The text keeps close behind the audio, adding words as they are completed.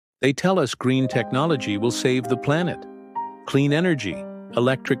They tell us green technology will save the planet. Clean energy,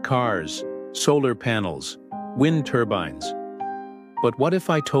 electric cars, solar panels, wind turbines. But what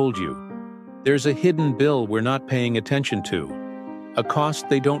if I told you there's a hidden bill we're not paying attention to, a cost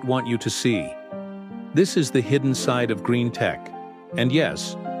they don't want you to see? This is the hidden side of green tech. And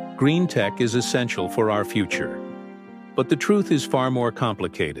yes, green tech is essential for our future. But the truth is far more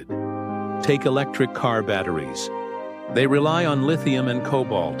complicated. Take electric car batteries. They rely on lithium and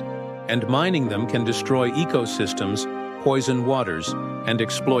cobalt, and mining them can destroy ecosystems, poison waters, and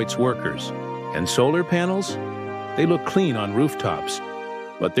exploits workers. And solar panels? They look clean on rooftops,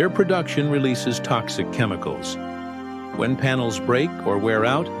 but their production releases toxic chemicals. When panels break or wear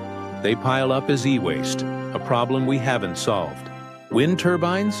out, they pile up as e-waste, a problem we haven't solved. Wind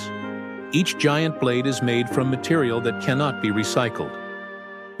turbines? Each giant blade is made from material that cannot be recycled.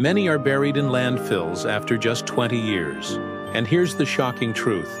 Many are buried in landfills after just 20 years. And here's the shocking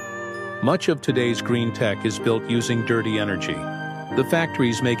truth. Much of today's green tech is built using dirty energy. The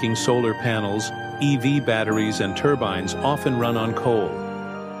factories making solar panels, EV batteries, and turbines often run on coal.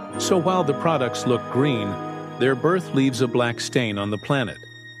 So while the products look green, their birth leaves a black stain on the planet.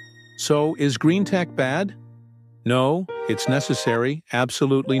 So is green tech bad? No, it's necessary,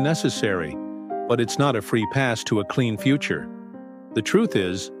 absolutely necessary. But it's not a free pass to a clean future. The truth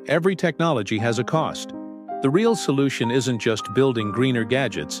is, every technology has a cost. The real solution isn't just building greener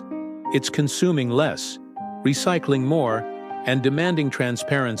gadgets, it's consuming less, recycling more, and demanding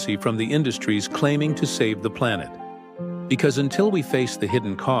transparency from the industries claiming to save the planet. Because until we face the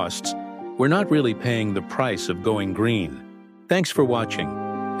hidden costs, we're not really paying the price of going green. Thanks for watching,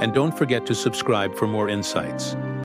 and don't forget to subscribe for more insights.